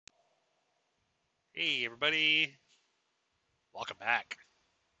Hey, everybody. Welcome back.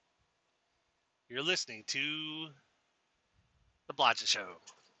 You're listening to The Blodgett Show.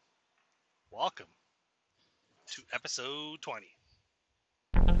 Welcome to episode 20.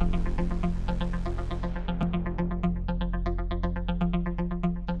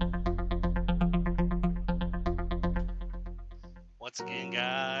 Once again,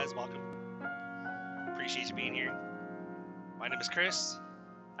 guys, welcome. Appreciate you being here. My name is Chris.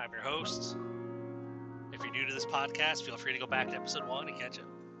 I'm your host. If you're new to this podcast, feel free to go back to episode 1 and catch up.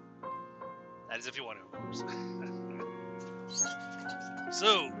 That is if you want to, of course.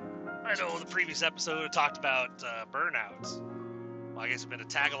 So, I know the previous episode talked about burnout. Well, I guess I'm going to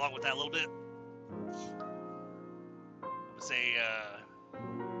tag along with that a little bit. I'm going to say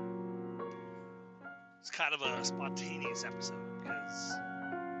it's kind of a spontaneous episode because,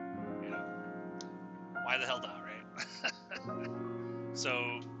 why the hell not, right?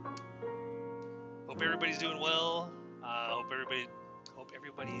 So, hope everybody's doing well. Hope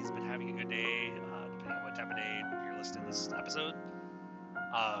everybody's been having a good day, depending on what time of day you're listening to this episode.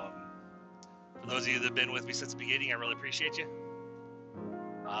 For those of you that have been with me since the beginning, I really appreciate you.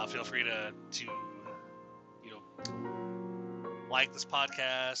 Feel free to like this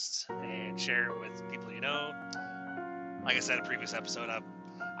podcast and share it with people you know. Like I said in a previous episode,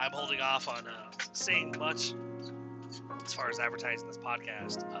 I'm holding off on saying much as far as advertising this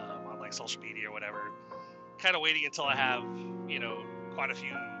podcast on like social media or whatever. Kind of waiting until I have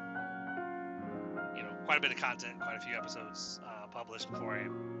quite a bit of content, quite a few episodes published before I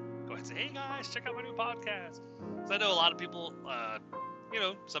go ahead and say, hey guys, check out my new podcast. So I know a lot of people,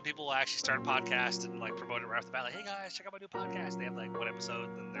 some people will actually start a podcast and like promote it right off the bat, like, hey guys, check out my new podcast. They have like one episode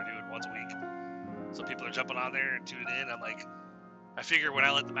and then they're doing once a week. So people are jumping on there and tuning in. I'm like, I figure when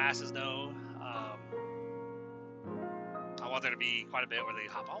I let the masses know, I want there to be quite a bit where they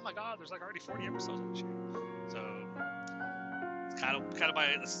hop, oh my god, there's like already 40 episodes on the show. So it's kind of why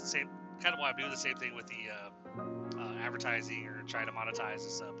I'm doing the same thing with the advertising or trying to monetize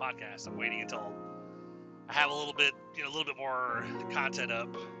this podcast. I'm waiting until I have a little bit more content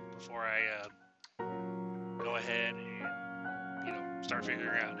up before I go ahead and start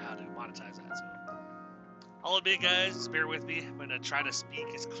figuring out how to monetize that. So I'll admit, guys, just bear with me. I'm gonna try to speak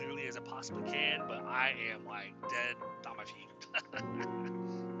as clearly as I possibly can, but I am like dead on my feet.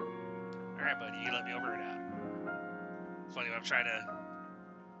 All right, buddy, you let me over it out. It's funny when I'm trying to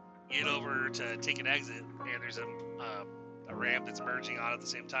get over to take an exit, and there's a ramp that's merging on at the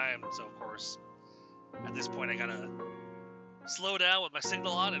same time. So of course, at this point, I gotta slow down with my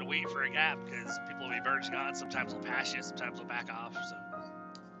signal on and wait for a gap because people will be merging on. Sometimes they'll pass you, sometimes they'll back off. So,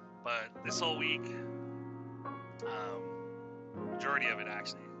 but this whole week, majority of it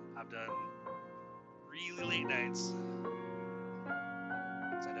actually, I've done really late nights.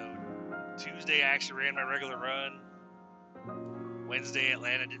 So I know Tuesday I actually ran my regular run. Wednesday,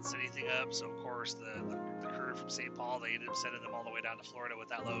 Atlanta didn't set anything up, so of course the crew from St. Paul, they ended up sending them all the way down to Florida with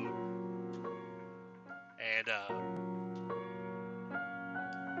that load. And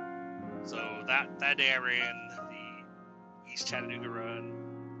so that day I ran the East Chattanooga run.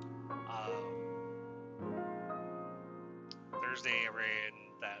 Thursday I ran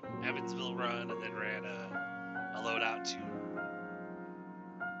that Evansville run, and then ran a load out to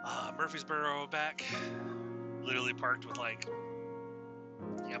Murfreesboro back. Literally parked with like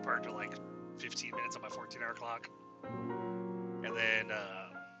 15 minutes on my 14-hour clock. And then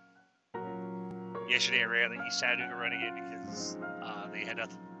yesterday I ran the East Chattanooga run again because they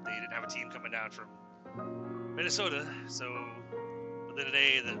didn't have a team coming down from Minnesota. So, but then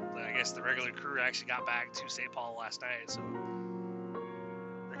today, I guess the regular crew actually got back to St. Paul last night. So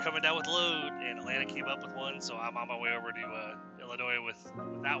they're coming down with load, and Atlanta came up with one. So I'm on my way over to Illinois with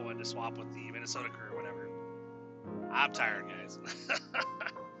that one to swap with the Minnesota crew or whatever. I'm tired, guys.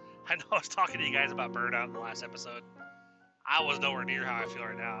 I know I was talking to you guys about burnout in the last episode. I was nowhere near how I feel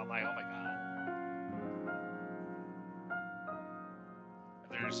right now. I'm like, oh my god.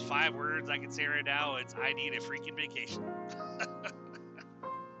 If there's 5 words I can say right now, it's I need a freaking vacation.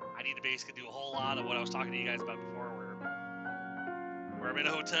 I need to basically do a whole lot of what I was talking to you guys about before, where I'm in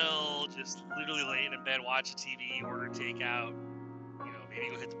a hotel, just literally laying in bed, watching TV, ordering takeout, maybe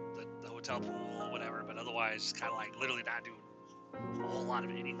go hit the hotel pool or whatever, but otherwise just kind of like literally not doing a whole lot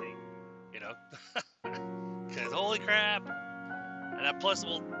of anything, because holy crap. And that plus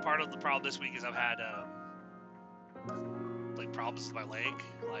part of the problem this week is I've had like problems with my leg.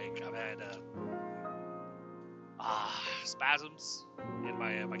 Like I've had spasms in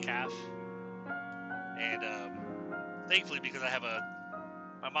my calf, and thankfully because I have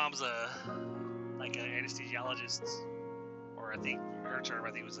my mom's an anesthesiologist, or I think her term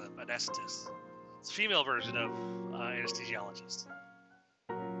was a anesthetist. It's a female version of anesthesiologist.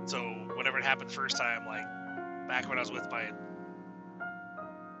 So whenever it happened the first time, like back when I was with my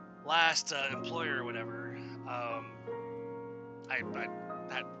last employer or whatever, I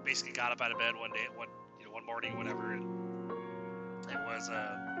had basically got up out of bed one morning, whatever, and it was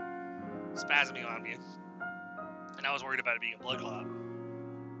spasming on me, and I was worried about it being a blood clot.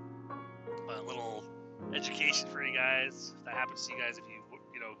 A little education for you guys. If that happens to you guys, if you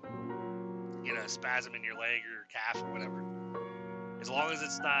get a spasm in your leg or calf or whatever, as long as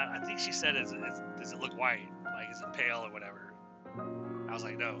it's not, I think she said, does it look white? Like, is it pale or whatever? I was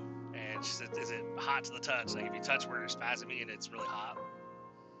like, no. And she said, is it hot to the touch? Like, if you touch where you're spasming and it's really hot,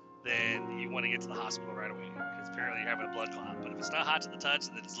 then you want to get to the hospital right away, because apparently you're having a blood clot. But if it's not hot to the touch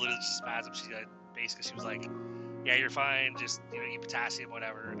and it's literally just spasm, she was like, yeah, you're fine, just eat potassium,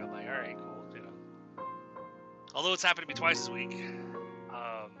 whatever. And I'm like, all right, cool. Although it's happened to me twice this week.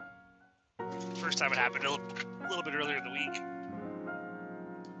 The first time it happened a little bit earlier in the week.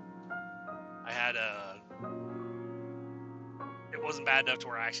 I had it wasn't bad enough to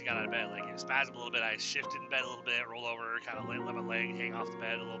where I actually got out of bed. Like, it spasmed a little bit. I shifted in bed a little bit, rolled over, kind of let my leg hang off the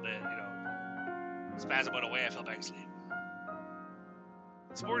bed a little bit. Spasm went away. I fell back asleep.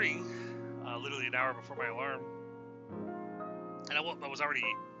 This morning, literally an hour before my alarm, and I was already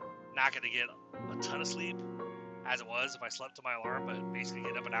not going to get a ton of sleep as it was if I slept to my alarm, but basically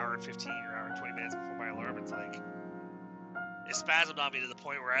get up an hour and 15 or hour and 20 minutes before my alarm. It's like, it spasmed on me to the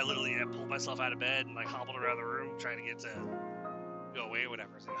point where I literally pulled myself out of bed and like hobbled around the room trying to get to go away or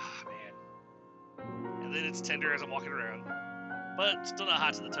whatever. I was like, man. And then it's tender as I'm walking around, but still not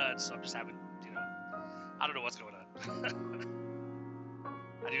hot to the touch, so I'm just having, I don't know what's going on.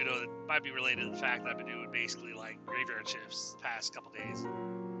 I do know that it might be related to the fact that I've been doing basically like graveyard shifts the past couple days.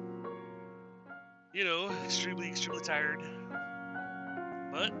 Extremely, extremely tired.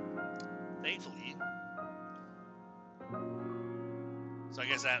 But, thankfully. So I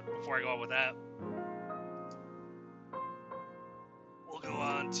guess that, before I go on with that, we'll go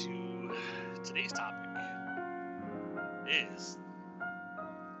on to today's topic. Is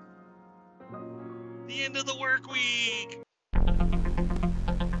the end of the work week.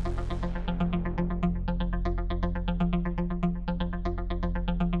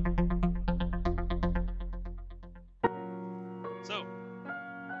 So,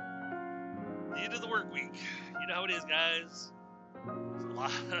 the end of the work week. You know how it is, guys. A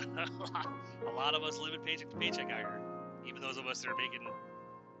lot of us living paycheck to paycheck out here. Even those of us that are making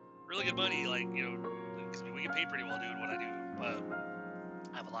really good money, like, because we get paid pretty well doing what I do. But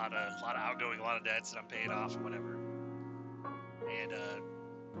I have a lot of outgoing, a lot of debts that I'm paying off and whatever. And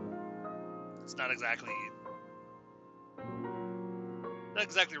it's not exactly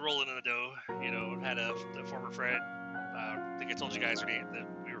rolling in the dough. Had a former friend. I think I told you guys her name. That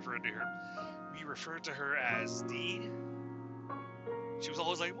we referred to her as D. She was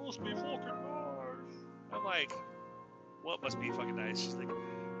always like, must be fucking nice. I'm like, what must be fucking nice? She's like,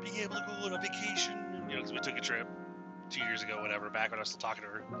 being able to go on a vacation. Because we took a trip 2 years ago, whatever, back when I was still talking to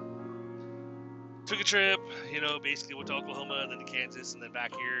her. Took a trip, basically went to Oklahoma and then to Kansas and then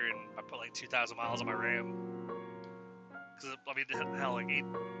back here, and I put like 2,000 miles on my Ram. Because, hell, like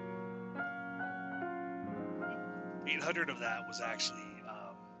 800 of that was actually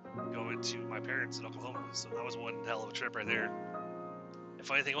going to my parents in Oklahoma. So that was one hell of a trip right there. The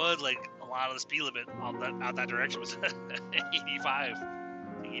funny thing was, like, a lot of the speed limit out that direction was 85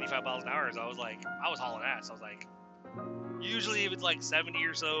 miles an hour. So I was hauling ass. I was like, usually if it's like 70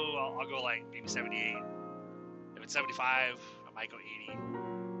 or so, I'll go like maybe 78. If it's 75, I might go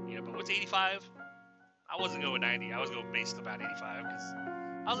 80. But what's 85? I wasn't going 90. I was going basically about 85 because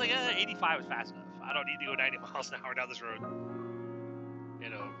I was like, 85 is fast enough. I don't need to go 90 miles an hour down this road.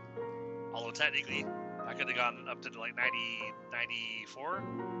 Although technically, I could have gone up to like 90, 94,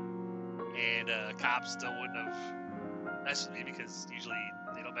 and cops still wouldn't have messed with me because usually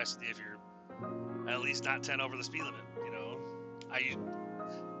they don't mess with you if you're at least not 10 over the speed limit.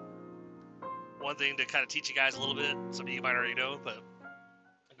 One thing to kind of teach you guys a little bit, some of you might already know, but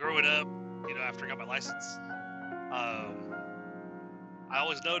growing up, after I got my license, I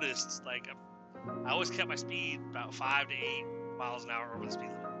always noticed, like, I always kept my speed about 5 to 8 miles an hour over the speed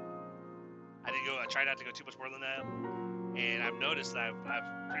limit. I tried not to go too much more than that, and I've noticed that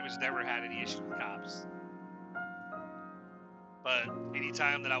I've pretty much never had any issues with cops. But any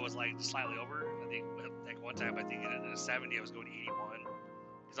time that I was like slightly over, I think like one time, I think in a 70 I was going 81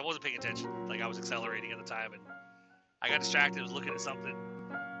 because I wasn't paying attention. Like, I was accelerating at the time, and I got distracted. I was looking at something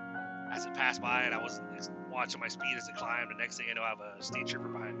as it passed by, and I wasn't watching my speed as it climbed. The next thing I know, I have a state trooper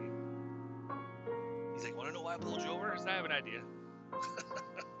behind me. He's like, "Want to know why I pulled you over?" I said, "I have an idea."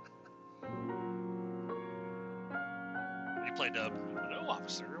 play dub. No,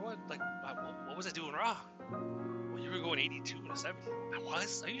 officer. What? Like, what was I doing wrong? Well, you were going 82 and a 70. I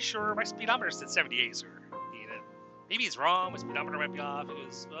was? Are you sure? My speedometer said 78, sir. Maybe it's wrong. My speedometer might be off. He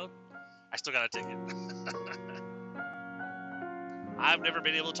goes, well, I still got a ticket. I've never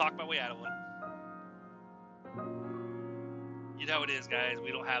been able to talk my way out of one. You know how it is, guys.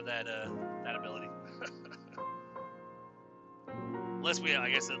 We don't have that that ability. unless we have a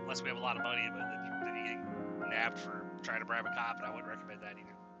lot of money, but then you get nabbed for trying to bribe a cop, and I wouldn't recommend that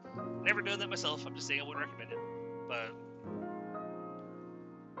either. Never done that myself. I'm just saying I wouldn't recommend it.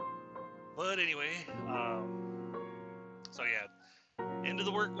 But anyway, so yeah, end of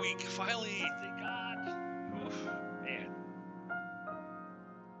the work week. Finally, thank God. Oof, man.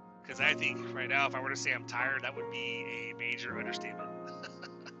 Because I think right now, if I were to say I'm tired, that would be a major understatement.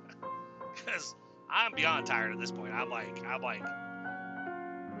 Because I'm beyond tired at this point. I'm like,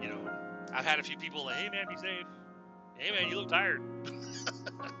 you know, I've had a few people like, hey man, be safe. Hey man, you look tired.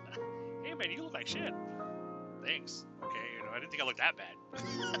 Hey man, you look like shit. Thanks. Okay, you know, I didn't think I looked that bad.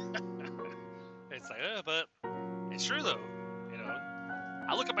 It's like, but it's true though. You know,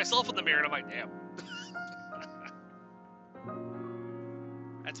 I look at myself in the mirror and I'm like, damn.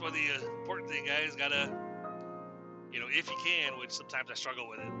 That's one of the important thing, guys. Gotta, you know, if you can, which sometimes I struggle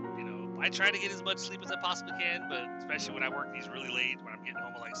with it. You know, I try to get as much sleep as I possibly can, but especially when I work these really late, when I'm getting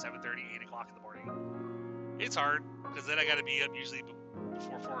home at like 7:30, 8 o'clock in the morning, it's hard because then I got to be up usually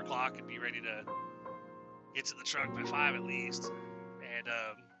before 4 o'clock and be ready to get to the truck by 5 at least. And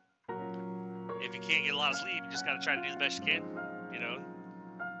if you can't get a lot of sleep, you just got to try to do the best you can. You know,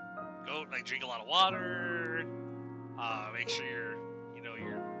 go like drink a lot of water. Make sure you're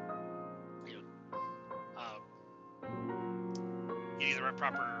getting the right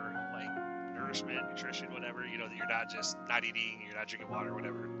proper like nourishment, nutrition, whatever. You know, that you're not just not eating, you're not drinking water,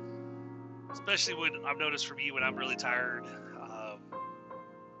 whatever. Especially when I've noticed for me when I'm really tired,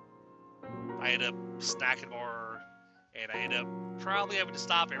 I end up snacking more, and I end up probably having to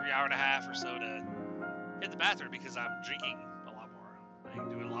stop every hour and a half or so to hit the bathroom because I'm drinking a lot more. I'm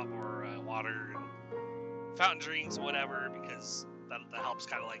doing a lot more water and fountain drinks, whatever, because that helps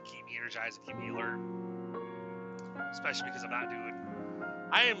kind of like keep me energized and keep me alert. Especially because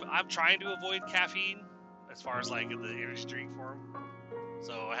I'm trying to avoid caffeine as far as like in the energy drink form.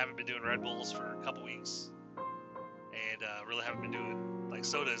 So I haven't been doing Red Bulls for a couple weeks, and really haven't been doing like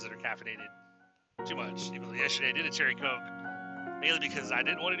sodas that are caffeinated too much. Even though yesterday I did a cherry Coke, mainly because I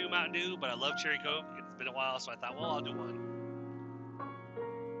didn't want to do Mountain Dew, but I love cherry Coke. It's been a while, so I thought, well, I'll do one.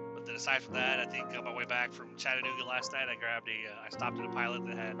 But then aside from that, I think on my way back from Chattanooga last night, I stopped at a Pilot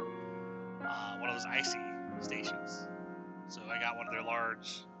that had one of those icy stations. So I got one of their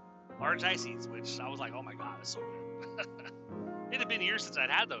large ices, which I was like, oh my god, it's so good. It had been years since I'd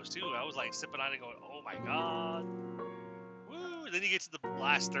had those too. I was like sipping on it going, oh my god. Woo! Then you get to the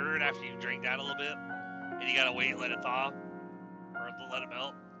last third after you drink that a little bit, and you gotta wait and let it thaw, or let it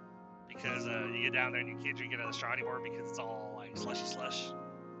melt, because you get down there and you can't drink it out of the straw anymore because it's all like slushy slush,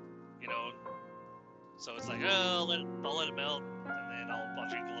 you know. So it's like, oh, I'll let it melt, and then I'll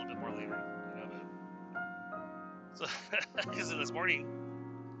drink a little bit more later, you know. So, because this morning,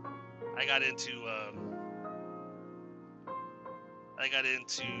 I got into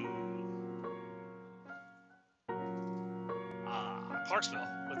Clarksville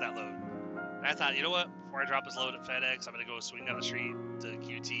with that load. And I thought, you know what? Before I drop this load at FedEx, I'm gonna go swing down the street to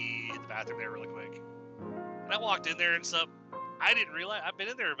QT, hit the bathroom there really quick. And I walked in there and stuff. I didn't realize I've been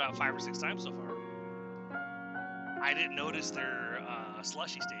in there about 5 or 6 times so far. I didn't notice their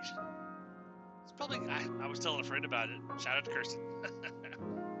slushy station. It's probably I was telling a friend about it. Shout out to Kirsten.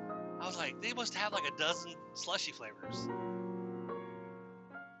 I was like, they must have like a dozen slushy flavors.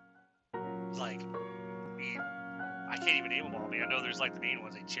 It's like, I can't even name them all. I mean, I know there's like the main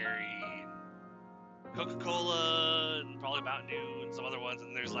ones, like cherry, Coca-Cola, and probably Mountain Dew, and some other ones.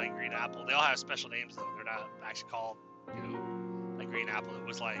 And there's like green apple. They all have special names though. They're not actually called, you know, like green apple. It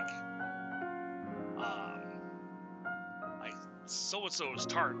was like so and so's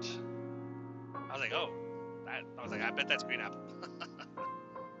tart. I was like, oh, I bet that's green apple.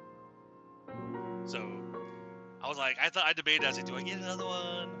 So I was like, I debated. I was like, do I get another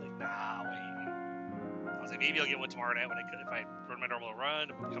one? I'm like, nah, wait. I was like, maybe I'll get one tomorrow night if I run my normal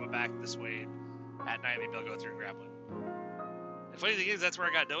run. I'm coming back this way at night. Maybe I'll go through and grab one. The funny thing is, that's where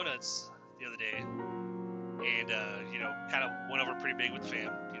I got donuts the other day, and you know, kind of went over pretty big with the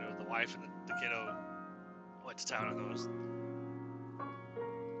fam. You know, the wife and the kiddo went to town on those.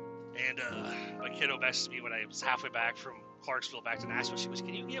 And my kiddo messaged me when I was halfway back from Clarksville back to Nashville. She was,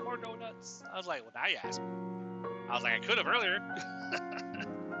 can you get more donuts? I was like, well, now you asked me. I was like, I could have earlier.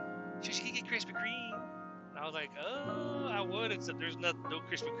 She said, can you get Krispy Kreme? And I was like, oh, I would, except there's no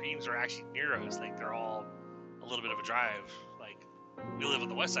Krispy Kremes are actually near us. Like, they're all a little bit of a drive. Like, we live on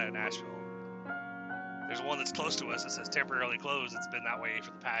the west side of Nashville. There's one that's close to us that says temporarily closed. It's been that way for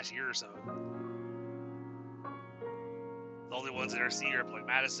the past year or so. The only ones that are seen are up like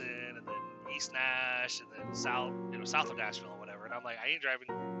Madison and then East Nash and then south of Nashville or whatever. And I'm like, I ain't driving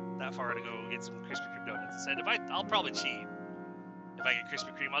that far to go get some Krispy Kreme donuts. I said, I'll probably cheat. If I get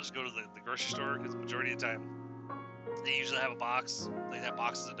Krispy Kreme, I'll just go to the grocery store, because the majority of the time they usually have a box. They have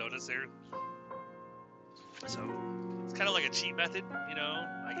boxes of donuts there. So it's kind of like a cheat method, you know.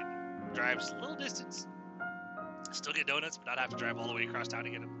 I can drive just a little distance, still get donuts, but not have to drive all the way across town to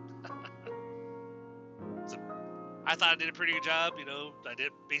get them. So I thought I did a pretty good job, you know. I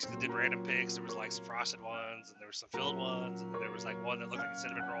basically did random picks. There was like some frosted ones, and there was some filled ones, and then there was like one that looked like a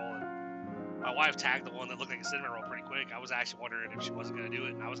cinnamon roll. And my wife tagged the one that looked like a cinnamon roll pretty quick. I was actually wondering if she wasn't going to do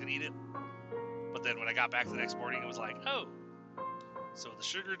it and I was going to eat it. But then when I got back the next morning, it was like, oh, so the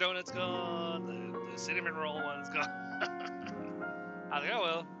sugar donut's gone, the cinnamon roll one's gone. I was like, oh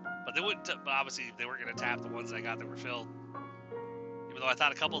well. But they wouldn't. But obviously, they weren't going to tap the ones that I got that were filled. Even though I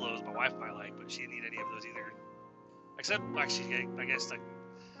thought a couple of those my wife might like, but she didn't eat any of those either. Except, actually, I guess, like,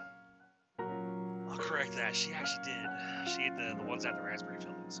 I'll correct that. She actually did. She ate the ones that had the raspberry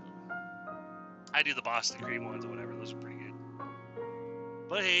filling. So I do the Boston cream ones or whatever. Those are pretty good.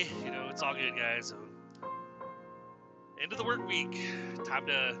 But hey, you know, it's all good, guys. So, end of the work week.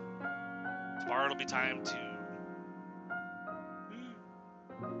 Tomorrow it'll be time to.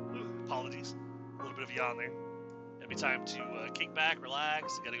 Apologies. A little bit of a yawn there. It'll be time to kick back,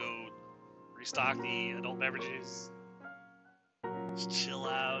 relax. Gotta go restock the adult beverages. Just chill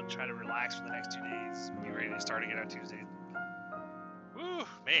out, try to relax for the next 2 days. Be ready to start again on Tuesday. Woo,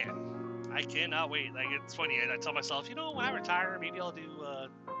 man. I cannot wait. Like, it's funny. I tell myself, you know, when I retire, maybe I'll do.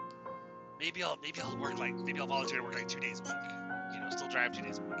 Maybe I'll work maybe I'll volunteer to work like 2 days a week. You know, still drive 2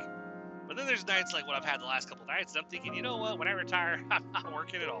 days a week. But then there's nights like what I've had the last couple nights, and I'm thinking, you know what? When I retire, I'm not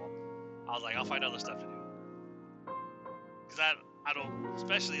working at all. I was like, I'll find other stuff to do. Because I don't,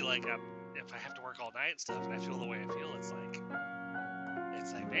 especially like if I have to work all night and stuff, and I feel the way I feel, it's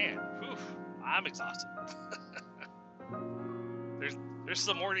like, man, whew, I'm exhausted. There's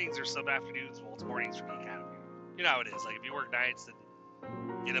some mornings or some afternoons. Well, it's mornings for me, kind of. You know how it is. Like, if you work nights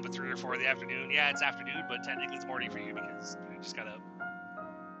and get up at 3 or 4 in the afternoon, yeah, it's afternoon, but technically it's morning for you because you just got up.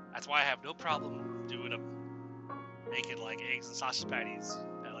 That's why I have no problem making like eggs and sausage patties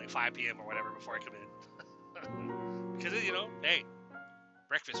at like 5 p.m. or whatever before I come in. Because, you know, hey,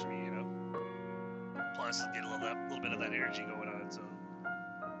 breakfast for me, you know. Plus, get a little bit of that energy going on. So,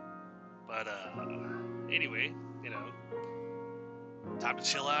 but anyway, you know, time to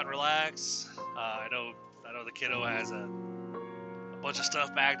chill out and relax. I know the kiddo has a bunch of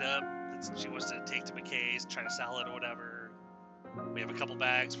stuff bagged up that she wants to take to McKay's, try to sell it or whatever. We have a couple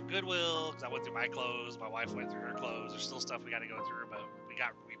bags for Goodwill because I went through my clothes. My wife went through her clothes. There's still stuff we got to go through, but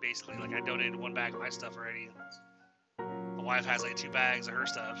we basically, like, I donated 1 bag of my stuff already. The wife has like 2 bags of her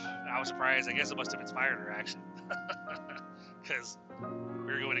stuff. I was surprised. I guess it must have inspired her, actually, because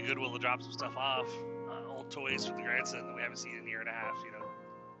we were going to Goodwill to drop some stuff off, old toys for the grandson that we haven't seen in a year and a half, you know.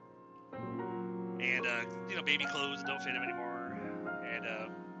 And, you know, baby clothes that don't fit him anymore. And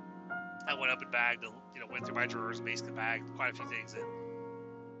I went up and bagged, went through my drawers and basically bagged quite a few things that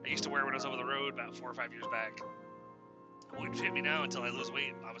I used to wear when I was over the road about 4 or 5 years back. It wouldn't fit me now until I lose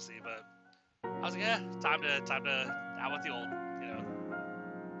weight, obviously. But I was like, yeah, time to out with the old, you know.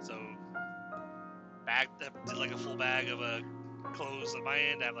 So did like a full bag of clothes on my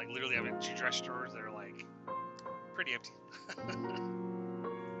end. I have literally 2 dress drawers that are like pretty empty.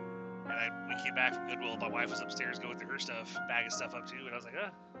 And we came back from Goodwill. My wife was upstairs going through her stuff, bagging stuff up too. And I was like,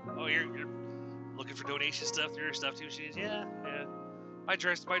 oh, you're looking for donation stuff through your stuff too? She goes, yeah. My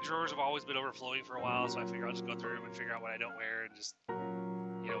drawers have always been overflowing for a while, so I figure I'll just go through them and figure out what I don't wear and just,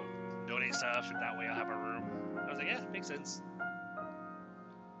 you know, donate stuff, and that way I'll have a room. I was like, yeah, makes sense.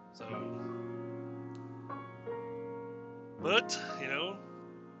 So, but, you know,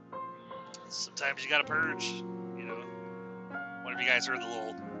 sometimes you gotta purge, you know. One of you guys heard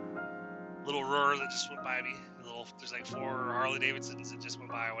the little roar that just went by me. There's like 4 Harley Davidsons that just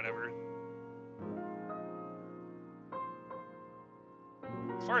went by or whatever.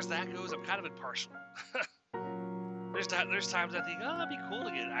 As far as that goes, I'm kind of impartial. There's times I think, oh, it'd be cool to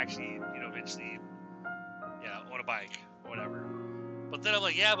get actually, you know, eventually, on a bike or whatever. But then I'm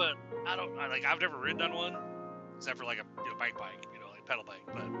like, yeah, but I've never ridden on one, except for like a bike, you know, like pedal bike.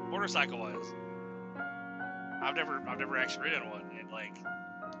 But motorcycle wise, I've never actually ridden on one, and like,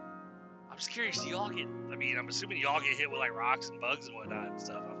 I'm just curious. I'm assuming y'all get hit with like rocks and bugs and whatnot and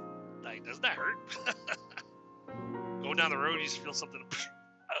stuff. Like, doesn't that hurt? going down the road, you just feel something.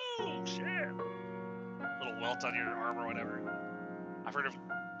 Oh shit! Little welt on your arm or whatever. I've heard of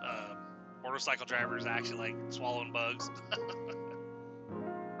motorcycle drivers actually like swallowing bugs.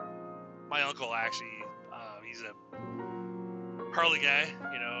 My uncle actually, he's a Harley guy,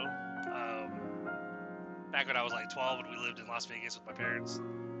 you know. Back when I was like 12 and we lived in Las Vegas with my parents,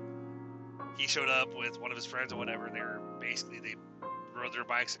 he showed up with one of his friends or whatever. They rode their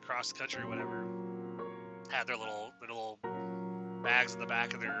bikes across the country or whatever. Had their little bags in the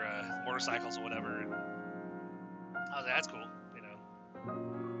back of their motorcycles or whatever. And I was like, that's cool, you know.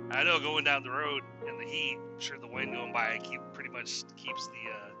 I know going down the road in the heat, I'm sure the wind going by pretty much keeps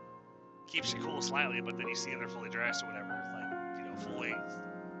you cool slightly, but then you see them, they're fully dressed or whatever, like, you know, full length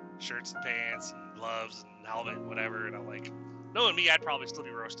shirts and pants and gloves and helmet and whatever. And I'm like, knowing me, I'd probably still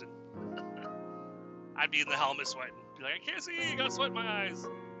be roasting. I'd be in the helmet sweating, be like, I can't see, I got sweat in my eyes.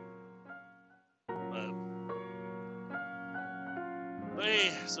 But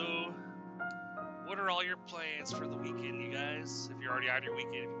hey, so what are all your plans for the weekend, you guys? If you're already on your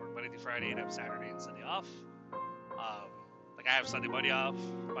weekend, if you work Monday through Friday and have Saturday and Sunday off. Like I have Sunday, Monday off.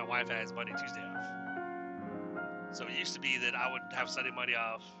 My wife has Monday, Tuesday off. So it used to be that I would have Sunday, Monday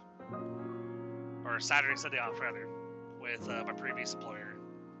off, or Saturday, Sunday off rather, with my previous employer.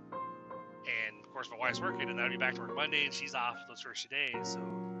 And of course, my wife's working, and then I'd be back to work Monday, and she's off those first 2 days. So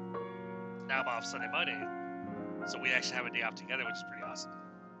now I'm off Sunday, Monday. So we actually have a day off together, which is pretty awesome.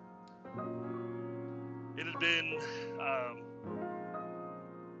 It had been a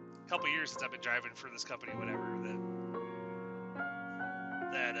couple years since I've been driving for this company, whatever,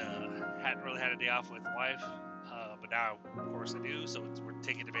 that hadn't really had a day off with the wife. But now, of course, I do. So we're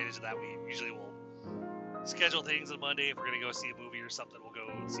taking advantage of that. We usually will schedule things on Monday. If we're going to go see a movie or something, we'll go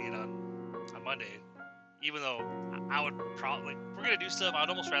see it on Monday. Even though I would probably, if we're going to do stuff, I'd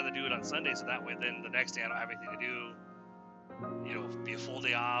almost rather do it on Sunday. So that way, then the next day I don't have anything to do. You know, be a full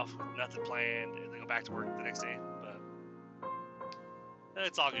day off with nothing planned, and then go back to work the next day. But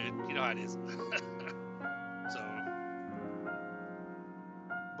it's all good. You know how it is. So,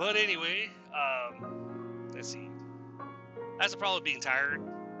 but anyway, let's see. That's the problem with being tired.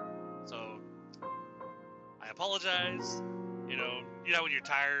 So I apologize. You know when you're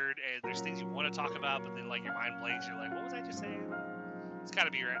tired and there's things you want to talk about, but then like your mind blanks. You're like, what was I just saying? It's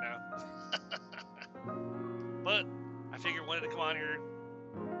gotta be right now. But I figured wanted to come on here.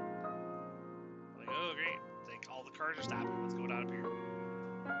 I'm like, oh great. Like all the cars are stopping. What's going on up here?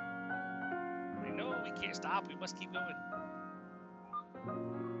 Like, no, we can't stop. We must keep going.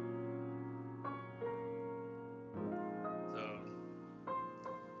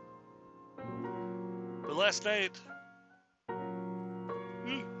 But last night,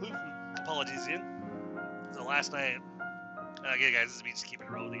 apologies again. So last night, again, guys, this is me just keeping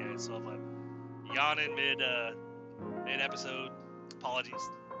it rolling, guys. So if I'm yawning mid episode, apologies.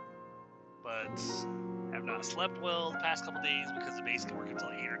 But have not slept well the past couple days because of basically working until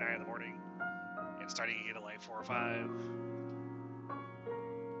 8 or 9 in the morning and starting again at like 4 or 5.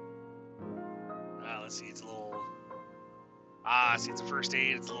 Let's see, it's a little. See, it's a first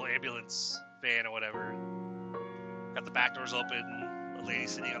aid. It's a little ambulance van or whatever. Got the back doors open. A lady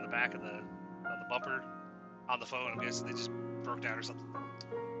sitting on the back of the bumper on the phone. I'm guessing they just broke down or something.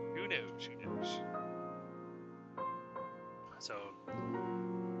 Who knows? Who knows? So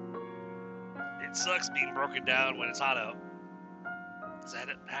it sucks being broken down when it's hot out. Cause I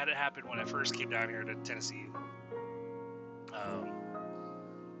had it happen when I first came down here to Tennessee.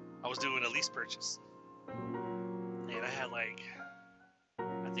 I was doing a lease purchase, and I had like.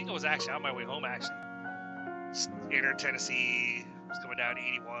 I think I was actually on my way home, actually. Entered Tennessee, was coming down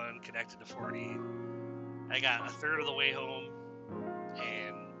 81, connected to 40. I got a third of the way home,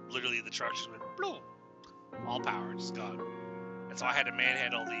 and literally the truck just went, bloom, all power, just gone. And so I had to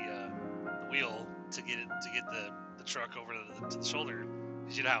manhandle the wheel to get the truck over to the shoulder.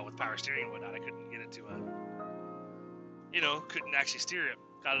 Because you know how with power steering and whatnot, I couldn't get it to couldn't actually steer it.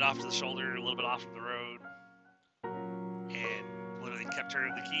 Got it off to the shoulder, a little bit off of the road, and literally kept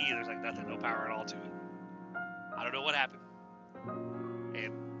turning the key, and there's like nothing, no power at all to it. I don't know what happened,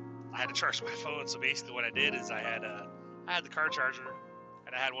 and I had to charge my phone. So basically, what I did is I had the car charger,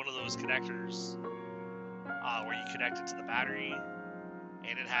 and I had one of those connectors where you connect it to the battery,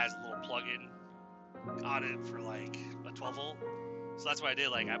 and it has a little plug-in on it for like a 12 volt. So that's what I did.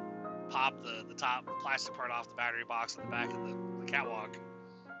 Like I popped the top plastic part off the battery box on the back of the catwalk,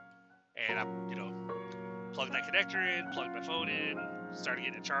 and I plugged that connector in, plugged my phone in, started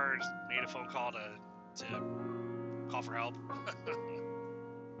getting it charged, made a phone call to call for help,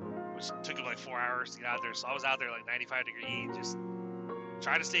 which took him like 4 hours to get out there. So I was out there like 95 degree heat, just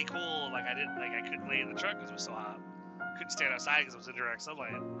trying to stay cool. Like I couldn't lay in the truck because it was so hot. couldn't stand outside because it was in direct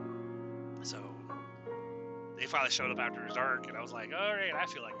sunlight. So they finally showed up after it was dark, and I was like, all right, I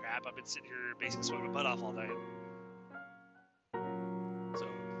feel like crap. I've been sitting here basically sweating my butt off all night. So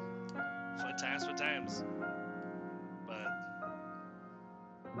fun times.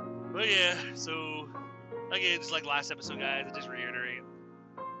 But yeah, so again, just like last episode, guys, I just reiterate,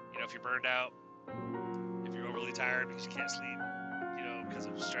 if you're burned out, if you're overly tired because you can't sleep, because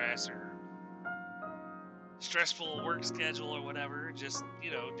of stress or stressful work schedule or whatever, just,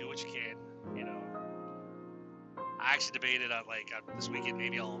 do what you can, I actually debated on, this weekend,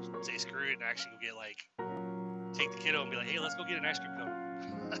 maybe I'll say screw it and actually go get, take the kiddo and be like, hey, let's go get an ice cream cone.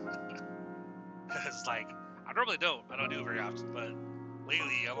 Because, I normally don't. I don't do it very often, but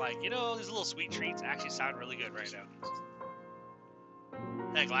lately, I'm like, these little sweet treats actually sound really good right now.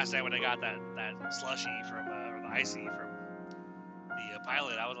 Heck, last night when I got that slushy from, or the icy from the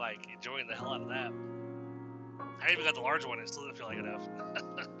Pilot, I was, enjoying the hell out of that. I even got the large one, and it still didn't feel like enough.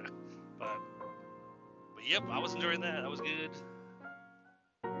 But yep, I was enjoying that. That was good.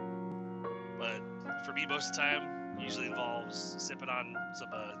 But for me, most of the time, usually involves sipping on some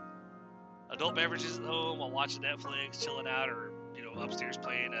adult beverages at home while watching Netflix, chilling out, or upstairs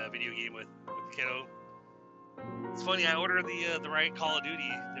playing a video game with the kiddo. It's funny, I ordered the right Call of Duty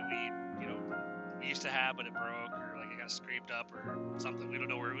that we used to have, but it broke, or it got scraped up or something. We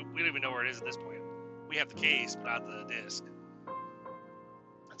don't even know where it is at this point. We have the case, but not the disc.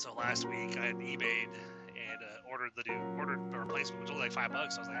 And so last week I had eBayed and ordered the replacement, which was only $5. I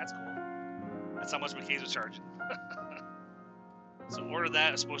was like, that's cool. That's how much my case was charging. So ordered that.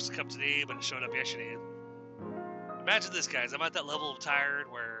 It was supposed to come today, but it showed up yesterday. Imagine this, guys. I'm at that level of tired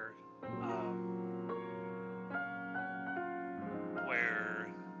where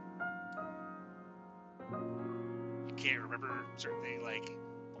you can't remember certain things. Like,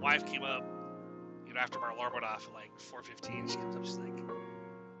 the wife came up, after my alarm went off at 4:15. She comes up, she's like,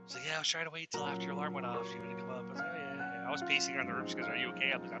 yeah, I was trying to wait till after your alarm went off. You to come up. I was like, oh, yeah. I was pacing around the room. She goes, are you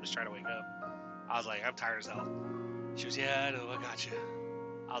okay? I'm just trying to wake up. I was like, I'm tired as hell. She goes, yeah, I know, I got you.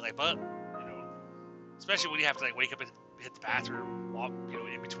 I was like, but, especially when you have to wake up and hit the bathroom, walk,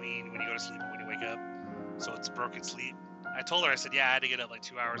 in between when you go to sleep and when you wake up. So it's broken sleep. I told her, I said, yeah, I had to get up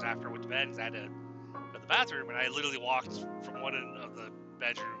 2 hours after I went to bed because I had to go to the bathroom. And I literally walked from one end of the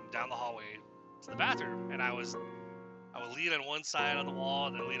bedroom down the hallway to the bathroom. And I would lean on one side of the wall,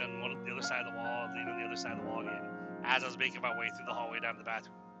 and then lean on the other side of the wall, and lean on the other side of the wall again, as I was making my way through the hallway down to the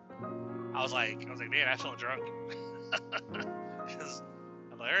bathroom. I was like, man, I felt drunk. Because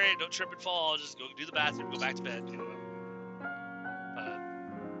I'm like, all right, don't trip and fall. Just go do the bathroom, go back to bed.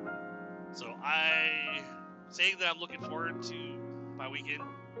 So saying that I'm looking forward to my weekend,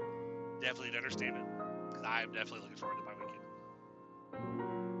 definitely an understatement. Because I'm definitely looking forward to my weekend.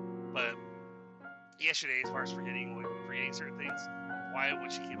 But yesterday, as far as forgetting certain things, Wyatt, when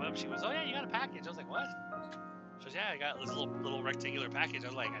she came up, she was, oh yeah, you got a package. I was like, what? She goes, yeah, I got this little rectangular package. I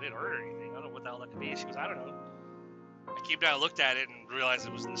was like, I didn't order anything. I don't know what the hell that could be. She goes, I don't know. I came down and looked at it and realized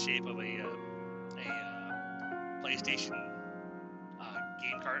it was in the shape of a PlayStation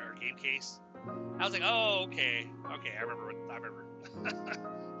game card or game case. I was like, oh, okay, I remember.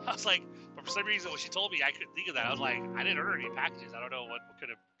 I was like, but for some reason, when she told me, I couldn't think of that. I was like, I didn't order any packages. I don't know what could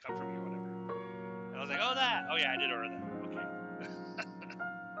have come from you or whatever. And I was like, oh, that. Oh, yeah, I did order that. Okay.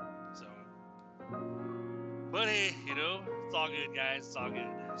 So, but hey, it's all good, guys. It's all good.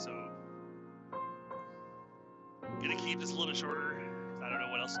 So, gonna keep this a little bit shorter. I don't know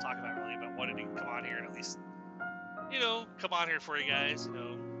what else to talk about really, but wanted to come on here and at least, come on here for you guys,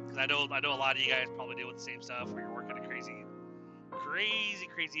 because I know a lot of you guys probably deal with the same stuff where you're working a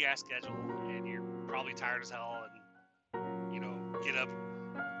crazy ass schedule and you're probably tired as hell and, get up.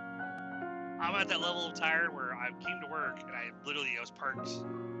 I'm at that level of tired where I came to work and I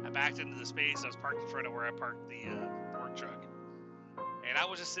backed into the space. I was parked in front of where I parked the work truck. And I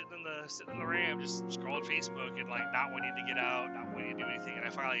was just sitting in the Ram, just scrolling Facebook and not wanting to get out, not wanting to do anything. And I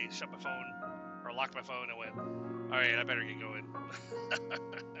finally shut my phone or locked my phone and went, all right, I better get going.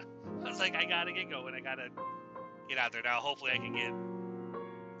 I was like, I gotta get going. I gotta get out there now. Hopefully I can get,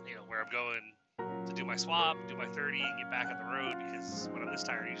 where I'm going to do my swap, do my 30, and get back on the road, because when I'm this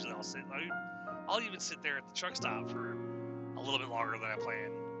tired, usually I'll even sit there at the truck stop for a little bit longer than I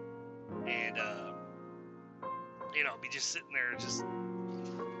plan. And, be just sitting there just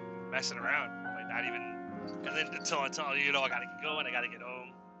messing around, not even, and then until I tell you, I gotta get going, I gotta get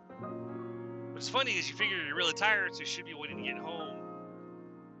home. What's funny is you figure you're really tired, so you should be waiting to get home,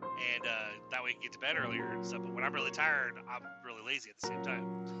 and that way you can get to bed earlier and stuff. But when I'm really tired, I'm really lazy at the same time.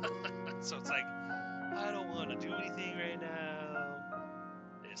 So it's like, I don't want to do anything right now.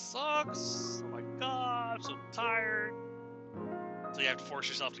 It sucks. Oh my god, I'm so tired. you have to force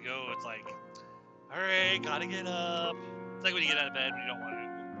yourself to go. It's like, all right, gotta get up. It's like when you get out of bed when you don't want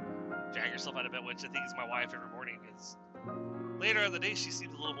to drag yourself out of bed, which I think is my wife every morning. Is later in the day she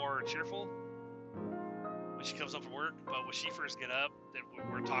seems a little more cheerful when she comes home from work, but when she first get up, then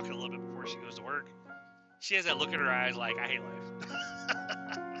we're talking a little bit before she goes to work. She has that look in her eyes like, I hate life.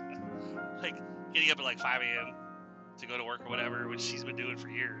 Like getting up at like 5 a.m. to go to work or whatever, which she's been doing for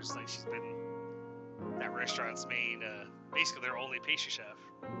years. Like she's been that restaurant's main, basically their only pastry chef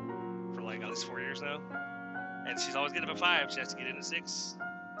for like at least 4 years now. And she's always getting up at 5. She has to get in at 6,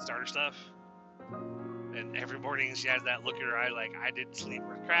 start her stuff. And every morning she has that look in her eye like, I didn't sleep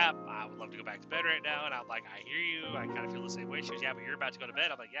worth crap. I would love to go back to bed right now. And I'm like, I hear you. I kind of feel the same way. She goes, yeah, but you're about to go to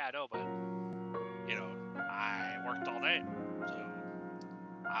bed. I'm like, yeah, I know, but, you know, I worked all night. So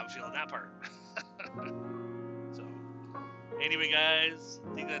I'm feeling that part. So anyway, guys,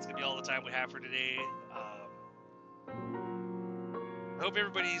 I think that's going to be all the time we have for today. I hope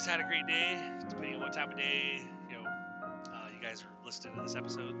everybody's had a great day, depending on what time of day, you guys are listening to this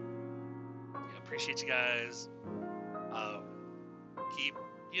episode. Appreciate you guys. Keep,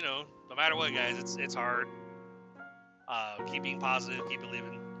 no matter what, guys, it's hard. Keep being positive, keep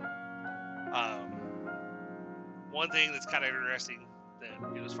believing. One thing that's kind of interesting that,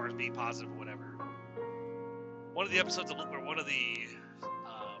 as far as being positive or whatever, one of the episodes or one of the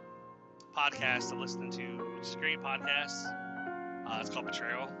podcasts I'm listening to, which is a great podcast, it's called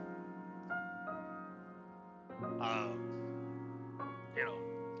Betrayal.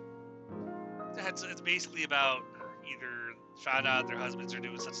 It's basically about either found out their husbands are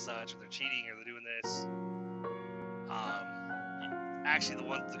doing such and such, or they're cheating, or they're doing this. Actually,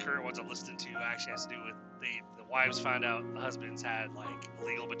 the current ones I'm listening to actually has to do with the wives found out the husbands had like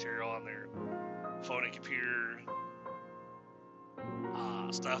illegal material on their phone and computer,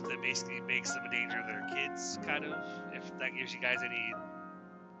 stuff that basically makes them a danger to their kids, kind of. If that gives you guys any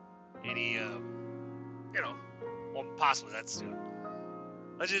well, possibly that's.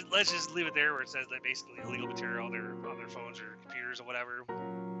 Let's just leave it there where it says that basically illegal material on their phones or computers or whatever.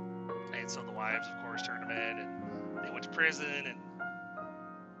 And so the wives, of course, turned them in, and they went to prison, and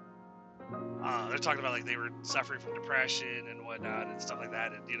they're talking about like they were suffering from depression and whatnot and stuff like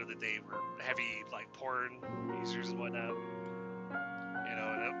that, and that they were heavy like porn users and whatnot. And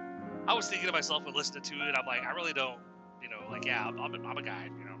I was thinking to myself when listening to it, I'm like, I really don't, yeah, I'm a guy,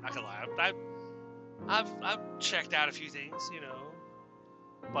 not gonna lie, I've checked out a few things,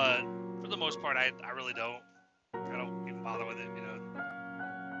 but for the most part, I really don't. I don't even bother with it,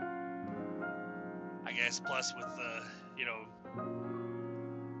 I guess. Plus, with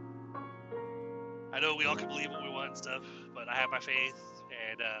I know we all can believe what we want and stuff, but I have my faith,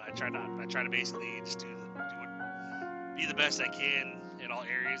 and I try to basically just be the best I can in all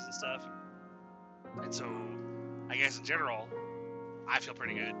areas and stuff. And so, I guess in general, I feel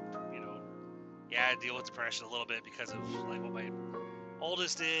pretty good. Yeah, I deal with depression a little bit because of like what my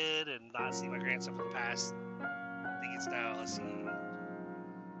oldest did, and not seeing my grandson for the past, I think it's now, let's see,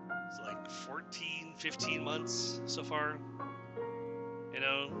 it's like 14, 15 months so far,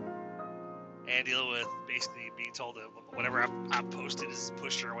 and dealing with basically being told that whatever I've posted is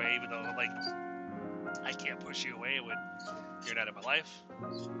pushed her away, even though, like, I can't push you away when you're not in my life.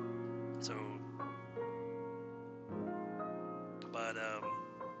 So, but,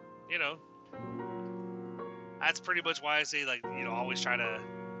 that's pretty much why I say, like, always try to,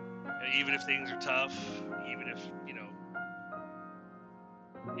 even if things are tough, even if, you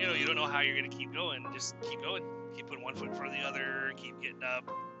don't know how you're going to keep going, just keep going. Keep putting one foot in front of the other, keep getting up,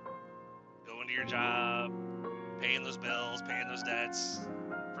 going to your job, paying those bills, paying those debts.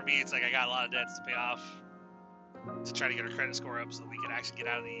 For me, it's like I got a lot of debts to pay off to try to get our credit score up so that we can actually get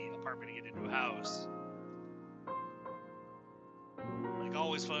out of the apartment and get into a house. Like,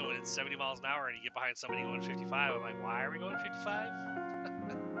 always fun when it's 70 miles an hour and you get behind somebody going 55. I'm like, why are we going 55?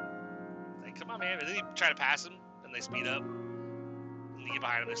 Like, come on, man. And then you try to pass them and they speed up. And you get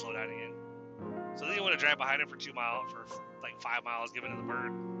behind them, they slow down again. So then you want to drive behind them for 2 miles, for like 5 miles, giving it the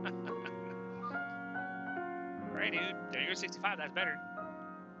bird. Right, dude. There you go, 65. That's better.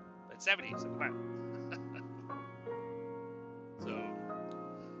 That's 70. So come on. So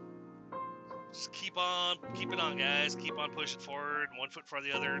just keep it on, guys. Keep on pushing forward, one foot for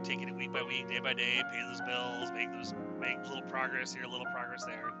the other, taking it week by week, day by day, pay those bills, make a little progress here, a little progress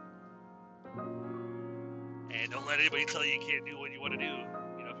there. And don't let anybody tell you can't do what you want to do.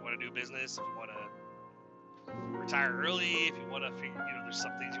 If you want to do business, if you want to retire early, if you want to figure, there's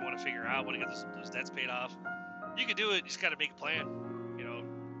some things you want to figure out, want to get those debts paid off, you can do it. You just got to make a plan.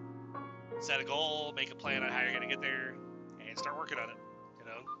 Set a goal, make a plan on how you're going to get there, and start working on it.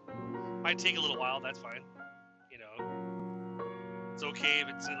 Might take a little while. That's fine. it's okay if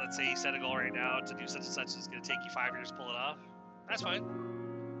it's, let's say you set a goal right now to do such and such, it's going to take you 5 years to pull it off. That's fine.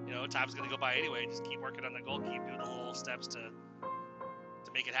 You know, time's going to go by anyway. Just keep working on the goal, keep doing the little steps to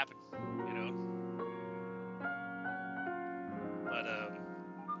make it happen, you know. But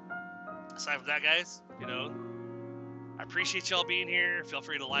aside from that, guys, you know, I appreciate y'all being here. Feel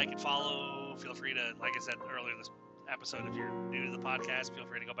free to like and follow. Feel free to, like I said earlier in this episode, if you're new to the podcast, feel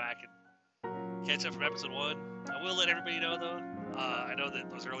free to go back and catch up from episode 1. I will let everybody know, though, I know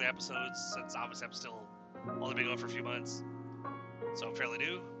that those early episodes, since obviously I'm still only been going for a few months, so I'm fairly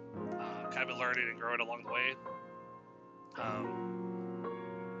new. Kind of been learning and growing along the way.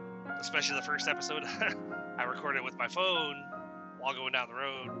 Especially the first episode, I recorded with my phone while going down the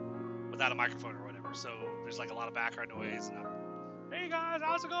road without a microphone or whatever. So there's like a lot of background noise, and hey guys,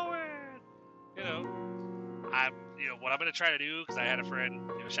 how's it going? You know, what I'm gonna try to do, because I had a friend,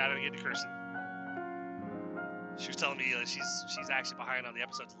 shout out again to Kirsten. She was telling me she's actually behind on the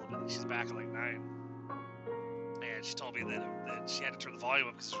episodes a little bit. She's back at like 9, and she told me that she had to turn the volume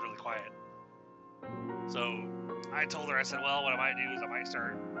up because it's really quiet. So I told her, I said, well, what I might do is I might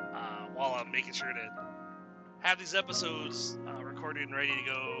start while I'm making sure to have these episodes recorded and ready to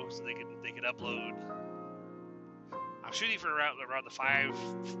go, so they can upload. I'm shooting for around the 5,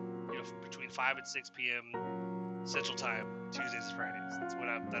 between 5 and 6 p.m. Central Time, Tuesdays and Fridays.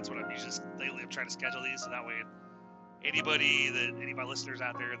 That's what I'm usually lately. I'm trying to schedule these so that way any of my listeners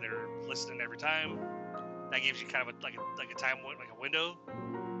out there that are listening every time, that gives you kind of like a time, like a window,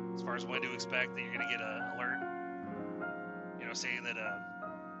 as far as when to expect that you're gonna get an alert, saying that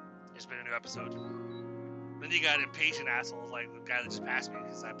there's been a new episode. Then you got impatient assholes like the guy that just passed me,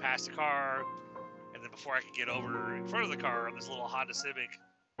 because I passed a car, and then before I could get over in front of the car, this little Honda Civic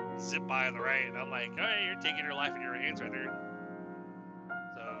zipped by on the right, and I'm like, hey, you're taking your life in your hands right there.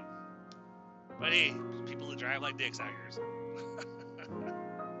 So, but hey, people that drive like dicks out here. So.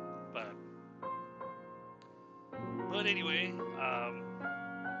 but anyway,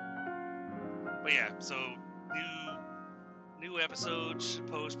 but yeah, so new episodes should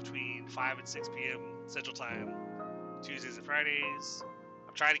post between 5 and 6 p.m. Central Time, Tuesdays and Fridays.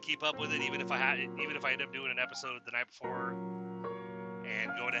 I'm trying to keep up with it, even if I end up doing an episode the night before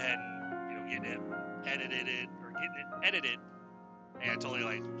and going ahead and getting it edited, and I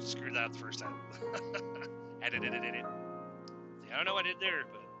totally screwed that up the first time. edited. See, I don't know what I did there,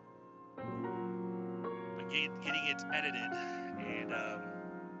 but getting it edited and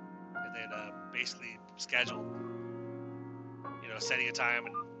then basically scheduled. Setting a time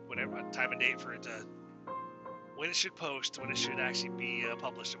and whatever time and date for it to when it should post, when it should actually be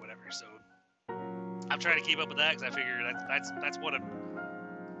published or whatever. So I'm trying to keep up with that, because I figure that's one of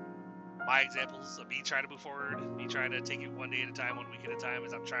my examples of me trying to move forward, me trying to take it one day at a time, 1 week at a time,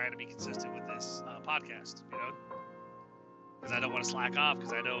 is I'm trying to be consistent with this podcast, because I don't want to slack off,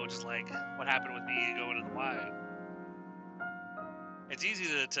 because I know just like what happened with me going to the Y. It's easy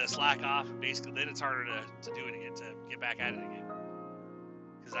to slack off, and basically then it's harder to do it again, to get back at it again.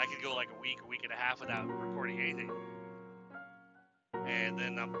 Because I could go like a week and a half without recording anything. And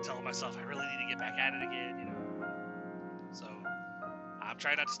then I'm telling myself I really need to get back at it again, So I'm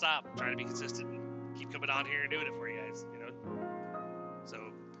trying not to stop. I'm trying to be consistent and keep coming on here and doing it for you guys,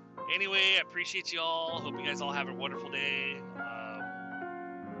 So anyway, I appreciate you all. Hope you guys all have a wonderful day.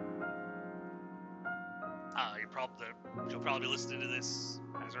 You'll probably be listening to this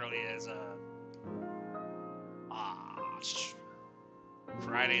as early as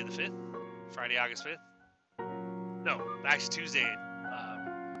Friday the 5th, Friday August 5th. No, actually Tuesday.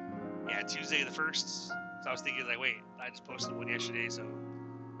 Tuesday the 1st. So I was thinking, wait, I just posted one yesterday, so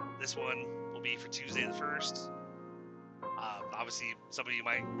this one will be for Tuesday the 1st. Obviously, some of you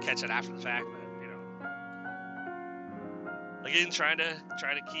might catch it after the fact, but again, trying to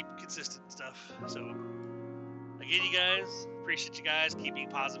keep consistent stuff. So again, you guys, appreciate you guys. Keep being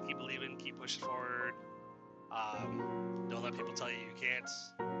positive, keep believing, keep pushing forward. Don't let people tell you can't.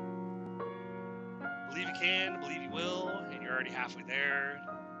 Believe you can, believe you will, and you're already halfway there.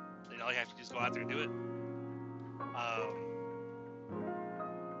 And all you have to do is go out there and do it.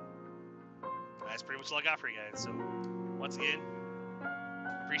 That's pretty much all I got for you guys. So, once again,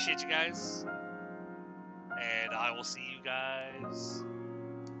 appreciate you guys. And I will see you guys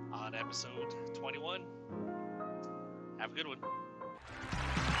on episode 21. Have a good one.